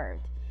self-worth?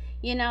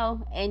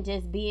 And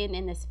just being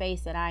in the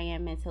space that I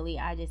am mentally,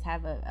 I just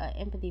have a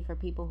empathy for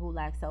people who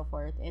lack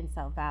self-worth and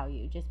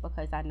self-value, just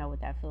because I know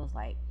what that feels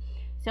like.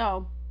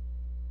 So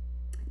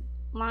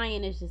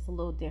lying is just a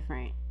little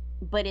different,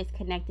 but it's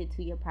connected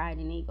to your pride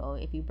and ego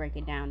if you break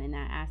it down in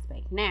that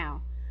aspect.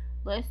 Now,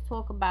 let's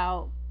talk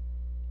about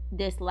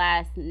this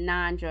last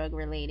non-drug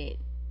related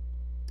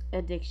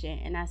addiction,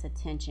 and that's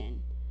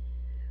attention.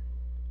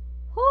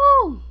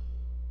 Whoo!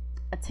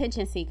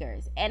 Attention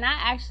seekers. And I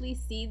actually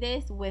see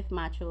this with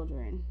my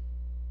children.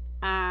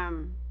 I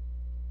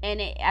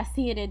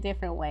see it in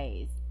different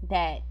ways,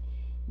 that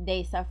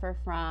they suffer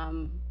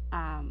from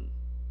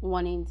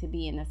wanting to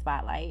be in the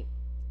spotlight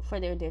for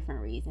their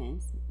different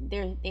reasons.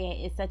 There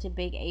is such a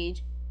big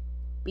age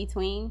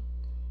between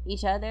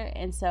each other,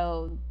 and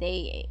so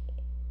they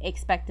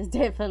expect a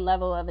different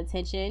level of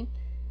attention,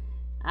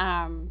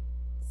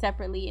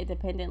 separately,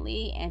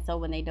 independently. And so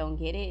when they don't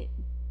get it,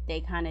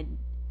 they kind of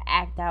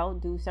act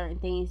out, do certain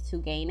things to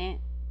gain it.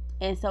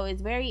 And so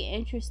it's very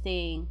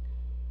interesting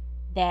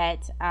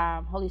that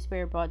Holy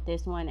Spirit brought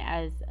this one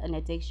as an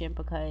addiction,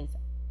 because,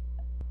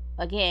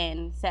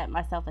 again, set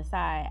myself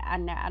aside,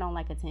 I don't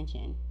like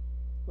attention.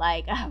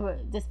 Like,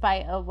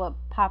 despite of a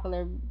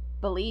popular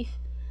belief,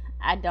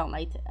 I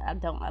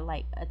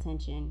like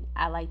attention.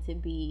 I like to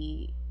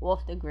be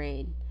off the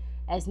grid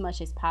as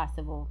much as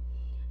possible.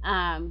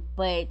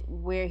 But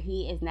where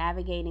he is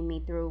navigating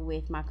me through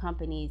with my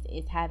companies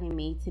is having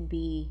me to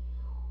be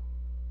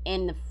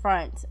in the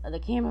front of the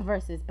camera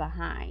versus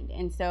behind.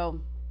 And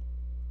so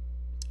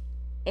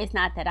it's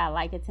not that I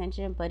like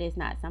attention, but it's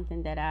not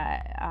something that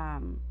I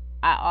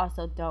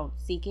also don't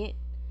seek it.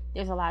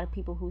 There's a lot of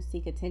people who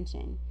seek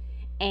attention,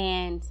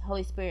 and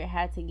Holy Spirit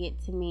had to get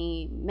to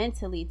me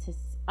mentally to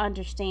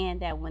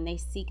understand that when they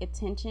seek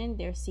attention,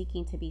 they're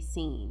seeking to be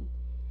seen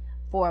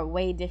for a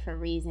way different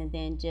reason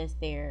than just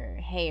their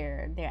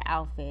hair, their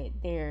outfit.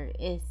 There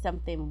is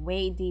something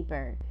way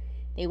deeper.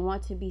 They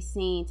want to be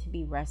seen, to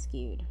be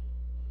rescued.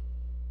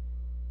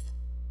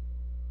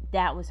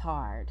 That was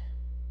hard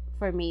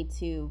for me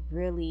to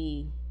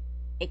really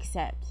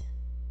accept,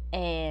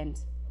 and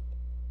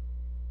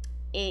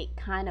it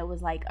kind of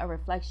was like a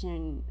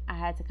reflection. I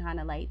had to kind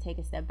of like take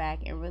a step back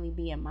and really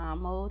be in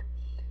mom mode.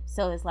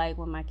 So it's like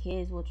when my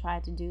kids will try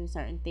to do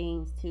certain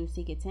things to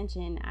seek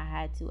attention, I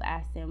had to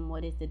ask them,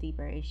 what is the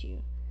deeper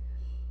issue?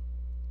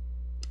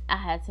 I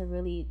had to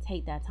really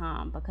take that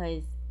time,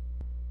 because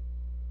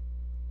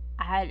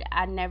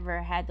I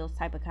never had those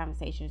type of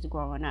conversations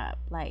growing up.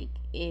 Like,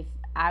 if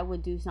I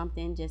would do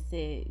something just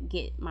to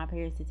get my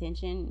parents'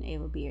 attention, it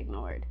would be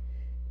ignored.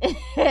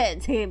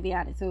 To be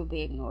honest, it would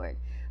be ignored,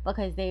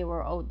 because they're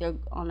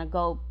on the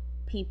go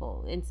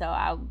people, and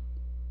so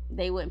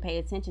they wouldn't pay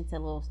attention to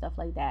little stuff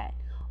like that.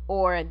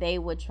 Or they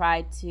would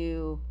try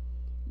to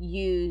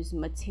use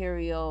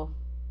material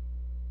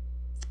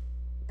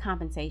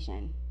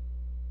compensation.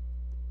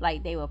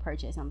 Like, they will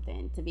purchase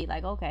something to be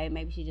like, okay,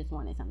 maybe she just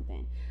wanted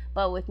something.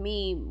 But with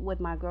me, with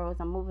my girls,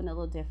 I'm moving a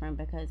little different,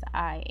 because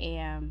I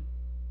am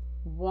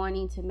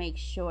wanting to make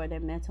sure their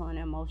mental and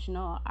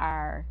emotional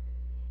are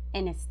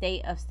in a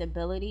state of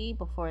stability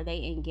before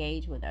they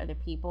engage with other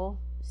people,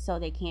 so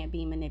they can't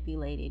be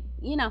manipulated.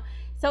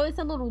 So it's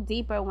a little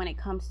deeper when it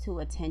comes to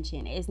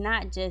attention. It's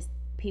not just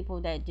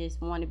people that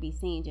just want to be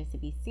seen just to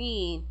be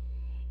seen.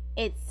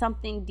 It's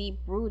something deep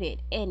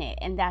rooted in it,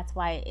 and that's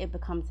why it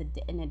becomes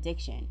an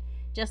addiction.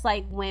 Just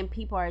like when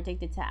people are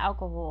addicted to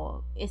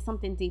alcohol, it's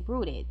something deep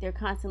rooted. They're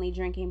constantly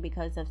drinking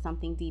because of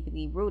something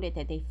deeply rooted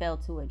that they fail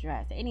to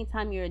address.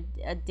 Anytime you're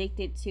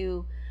addicted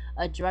to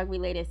a drug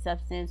related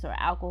substance or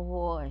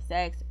alcohol or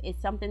sex,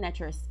 it's something that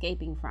you're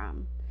escaping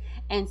from.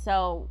 And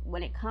so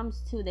when it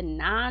comes to the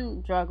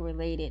non-drug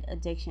related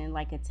addiction,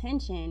 like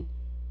attention,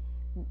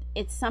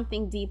 it's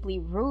something deeply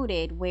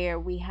rooted where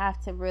we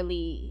have to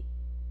really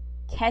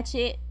catch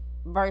it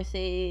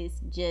versus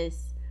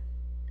just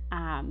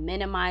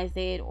minimize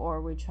it,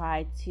 or we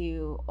try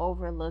to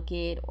overlook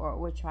it, or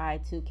we try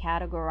to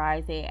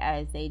categorize it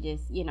as they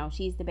just,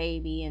 she's the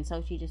baby and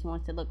so she just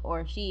wants to look,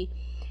 or she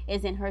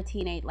is in her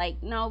teenage.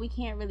 Like, no, we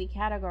can't really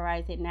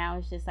categorize it now.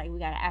 It's just like we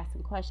got to ask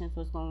some questions.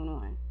 What's going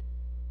on?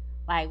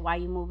 Like, why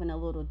you moving a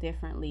little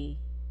differently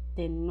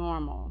than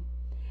normal?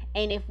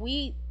 And if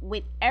we,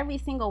 with every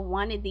single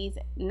one of these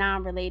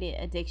non-related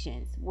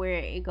addictions, where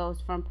it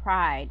goes from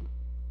pride,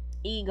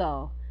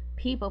 ego,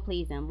 people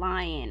pleasing,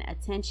 lying,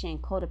 attention,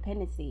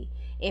 codependency,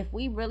 if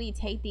we really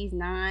take these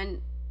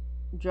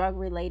non-drug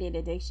related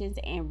addictions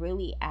and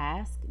really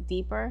ask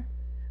deeper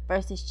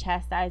versus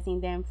chastising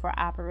them for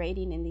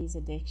operating in these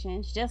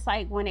addictions, just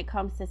like when it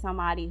comes to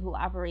somebody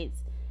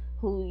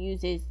who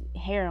uses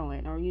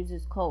heroin or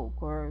uses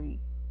coke or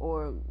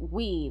or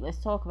weed, let's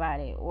talk about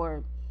it,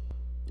 or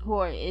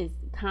who is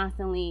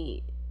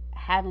constantly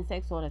having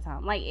sex all the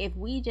time. Like, if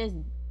we just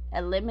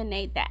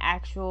eliminate the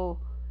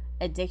actual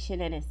addiction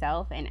in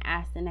itself and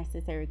ask the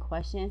necessary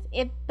questions,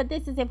 but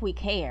this is if we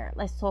care.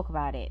 Let's talk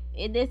about it.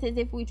 This is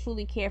if we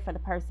truly care for the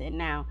person.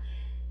 Now,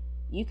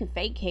 you can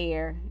fake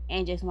care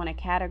and just want to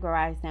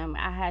categorize them.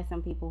 I had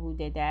some people who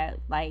did that.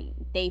 Like,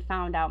 they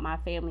found out my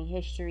family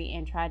history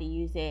and tried to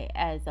use it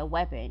as a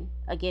weapon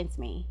against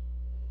me.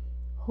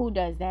 Who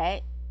does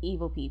that?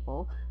 Evil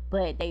people.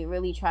 But they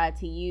really tried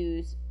to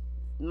use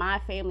my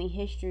family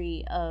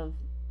history of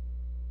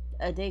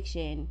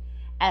addiction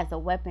as a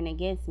weapon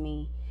against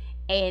me.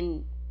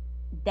 And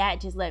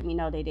that just let me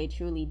know that they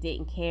truly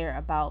didn't care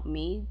about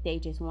me. They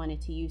just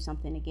wanted to use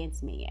something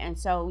against me. And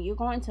so you're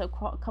going to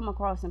come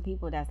across some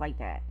people that's like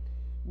that.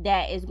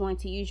 That is going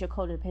to use your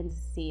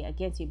codependency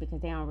against you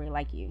because they don't really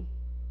like you.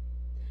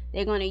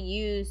 They're going to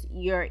use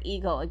your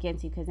ego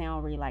against you because they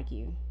don't really like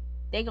you.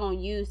 They're going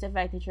to use the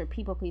fact that you're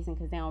people pleasing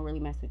because they don't really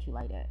mess with you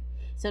like that.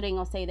 So they're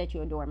going to say that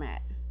you're a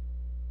doormat.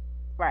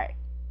 Right.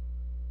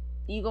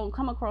 You're going to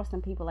come across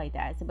some people like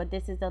that. So, but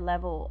this is the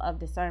level of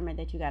discernment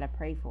that you got to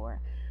pray for,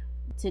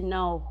 to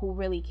know who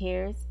really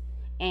cares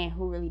and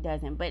who really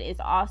doesn't. But it's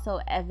also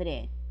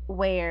evident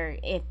where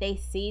if they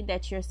see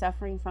that you're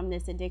suffering from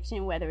this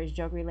addiction, whether it's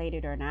drug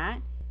related or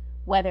not,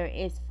 whether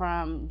it's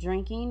from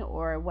drinking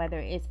or whether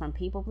it's from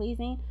people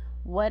pleasing,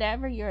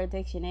 whatever your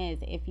addiction is,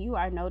 if you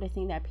are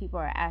noticing that people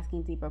are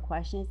asking deeper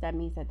questions, that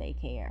means that they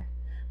care.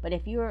 But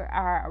if you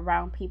are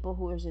around people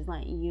who are just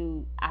letting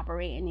you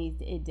operate in these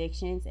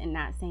addictions and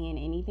not saying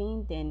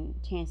anything, then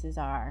chances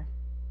are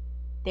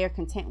they're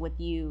content with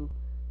you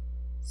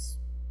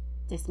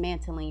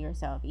dismantling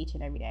yourself each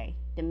and every day,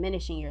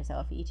 diminishing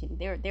yourself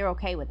they're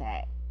okay with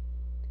that.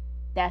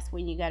 That's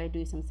when you got to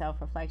do some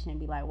self-reflection and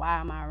be like,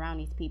 why am I around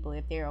these people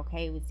if they're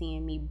okay with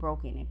seeing me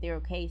broken, if they're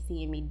okay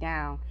seeing me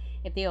down,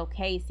 if they're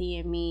okay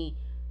seeing me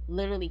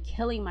literally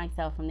killing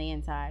myself from the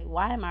inside?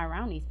 Why am I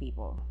around these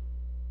people?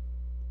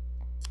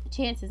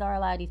 Chances are a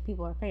lot of these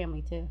people are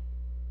family too,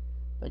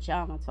 but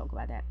y'all don't talk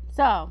about that.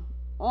 So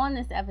on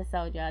this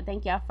episode, y'all,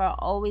 thank y'all for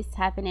always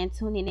tapping in,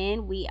 tuning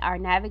in. We are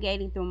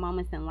navigating through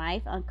moments in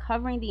life,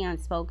 uncovering the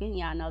unspoken.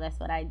 Y'all know that's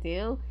what I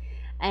do.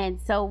 And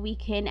so we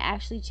can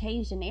actually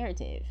change the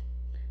narrative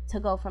to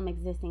go from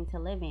existing to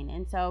living.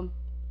 And so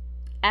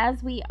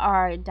as we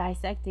are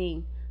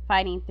dissecting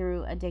fighting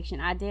through addiction,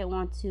 I did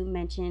want to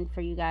mention for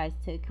you guys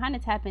to kind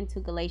of tap into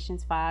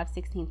Galatians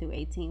 5:16 through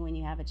 18 when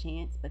you have a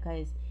chance,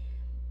 because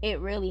it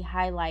really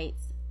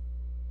highlights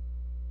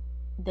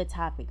the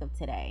topic of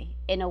today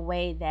in a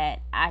way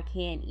that I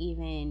can't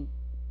even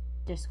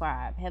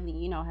describe.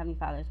 Heavenly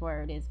Father's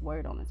word is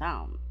word on its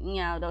own.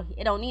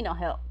 It don't need no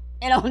help.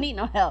 It don't need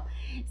no help.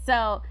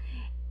 So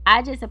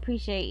I just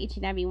appreciate each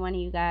and every one of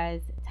you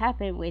guys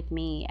tapping with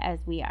me as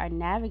we are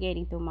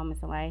navigating through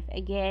moments in life.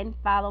 Again,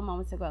 follow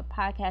Moments of Growth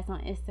Podcast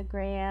on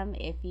Instagram.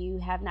 If you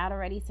have not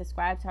already,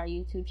 subscribe to our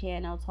YouTube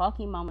channel,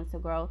 Talking Moments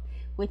of Growth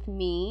with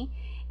me.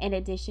 In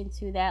addition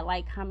to that,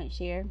 like, comment,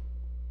 share,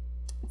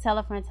 tell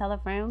a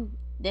friend.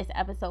 This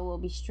episode will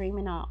be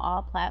streaming on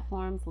all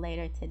platforms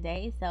later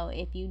today. So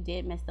if you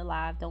did miss the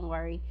live, don't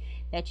worry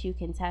that you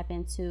can tap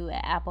into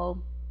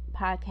Apple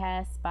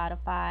Podcasts,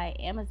 Spotify,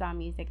 Amazon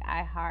Music,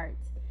 iHeart,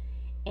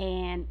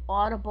 and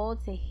Audible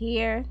to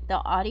hear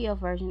the audio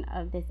version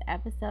of this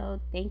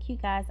episode. Thank you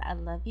guys. I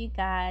love you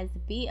guys.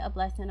 Be a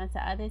blessing unto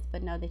others,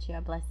 but know that you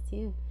are blessed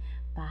too.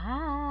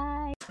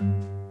 Bye.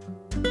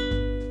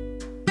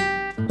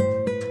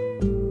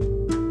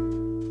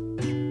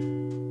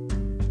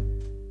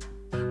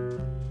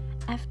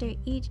 After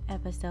each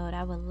episode,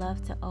 I would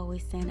love to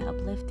always send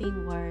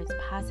uplifting words,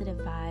 positive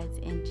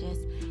vibes, and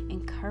just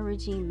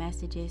encouraging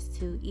messages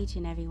to each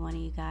and every one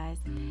of you guys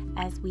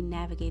as we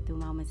navigate through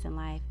moments in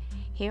life.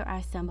 Here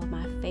are some of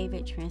my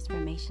favorite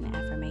transformation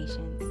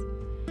affirmations.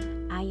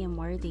 I am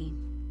worthy.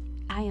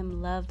 I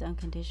am loved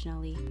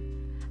unconditionally.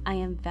 I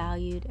am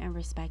valued and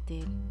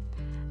respected.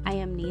 I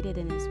am needed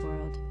in this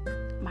world.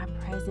 My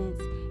presence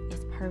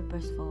is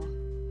purposeful.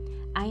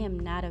 I am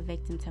not a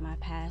victim to my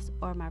past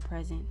or my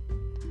present.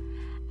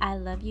 I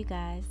love you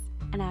guys,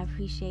 and I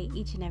appreciate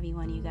each and every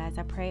one of you guys.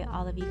 I pray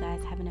all of you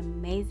guys have an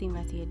amazing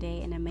rest of your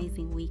day, an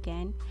amazing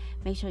weekend.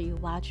 Make sure you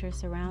watch your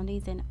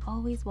surroundings and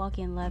always walk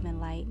in love and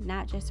light,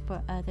 not just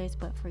for others,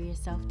 but for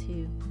yourself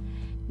too.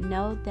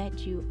 Know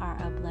that you are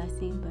a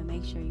blessing, but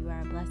make sure you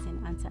are a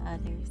blessing unto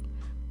others.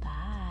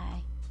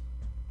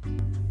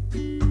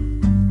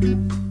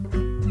 Bye.